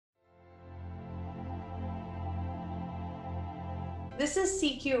This is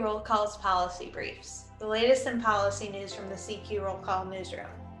CQ Roll Call's Policy Briefs, the latest in policy news from the CQ Roll Call newsroom.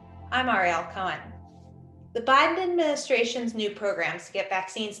 I'm Ariel Cohen. The Biden administration's new programs to get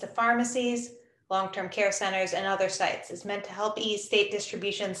vaccines to pharmacies, long-term care centers, and other sites is meant to help ease state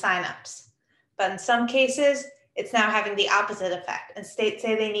distribution signups. But in some cases, it's now having the opposite effect, and states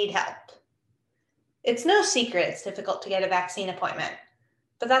say they need help. It's no secret it's difficult to get a vaccine appointment,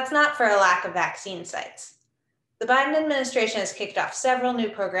 but that's not for a lack of vaccine sites. The Biden administration has kicked off several new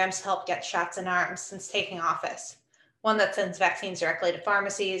programs to help get shots in arms since taking office. One that sends vaccines directly to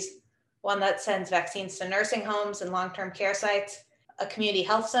pharmacies, one that sends vaccines to nursing homes and long-term care sites, a community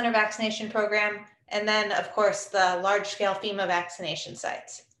health center vaccination program, and then, of course, the large-scale FEMA vaccination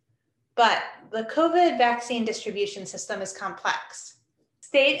sites. But the COVID vaccine distribution system is complex.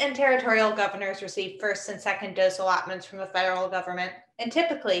 State and territorial governors receive first and second dose allotments from the federal government, and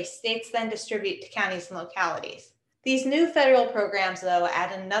typically, states then distribute to counties and localities. These new federal programs, though,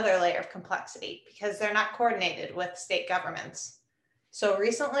 add another layer of complexity because they're not coordinated with state governments. So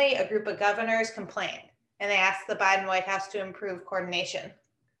recently, a group of governors complained, and they asked the Biden White House to improve coordination.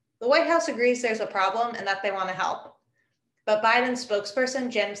 The White House agrees there's a problem and that they want to help. But Biden's spokesperson,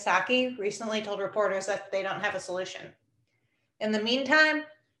 Jen Psaki, recently told reporters that they don't have a solution. In the meantime,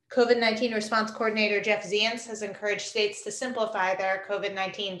 COVID-19 response coordinator Jeff Zients has encouraged states to simplify their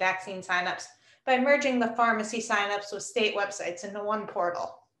COVID-19 vaccine signups by merging the pharmacy signups with state websites into one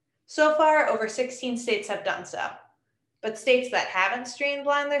portal. So far, over 16 states have done so. But states that haven't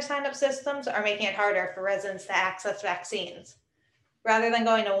streamlined their signup systems are making it harder for residents to access vaccines. Rather than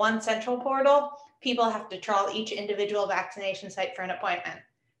going to one central portal, people have to trawl each individual vaccination site for an appointment,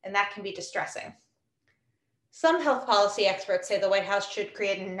 and that can be distressing. Some health policy experts say the White House should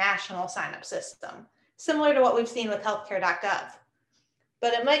create a national sign-up system, similar to what we've seen with healthcare.gov.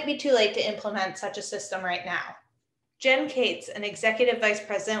 But it might be too late to implement such a system right now. Jen Cates, an executive vice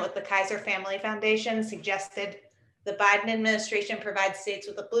president with the Kaiser Family Foundation, suggested the Biden administration provide states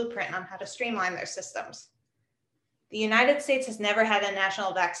with a blueprint on how to streamline their systems. The United States has never had a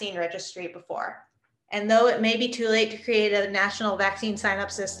national vaccine registry before. And though it may be too late to create a national vaccine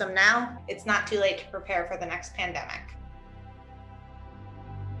sign-up system now, it's not too late to prepare for the next pandemic.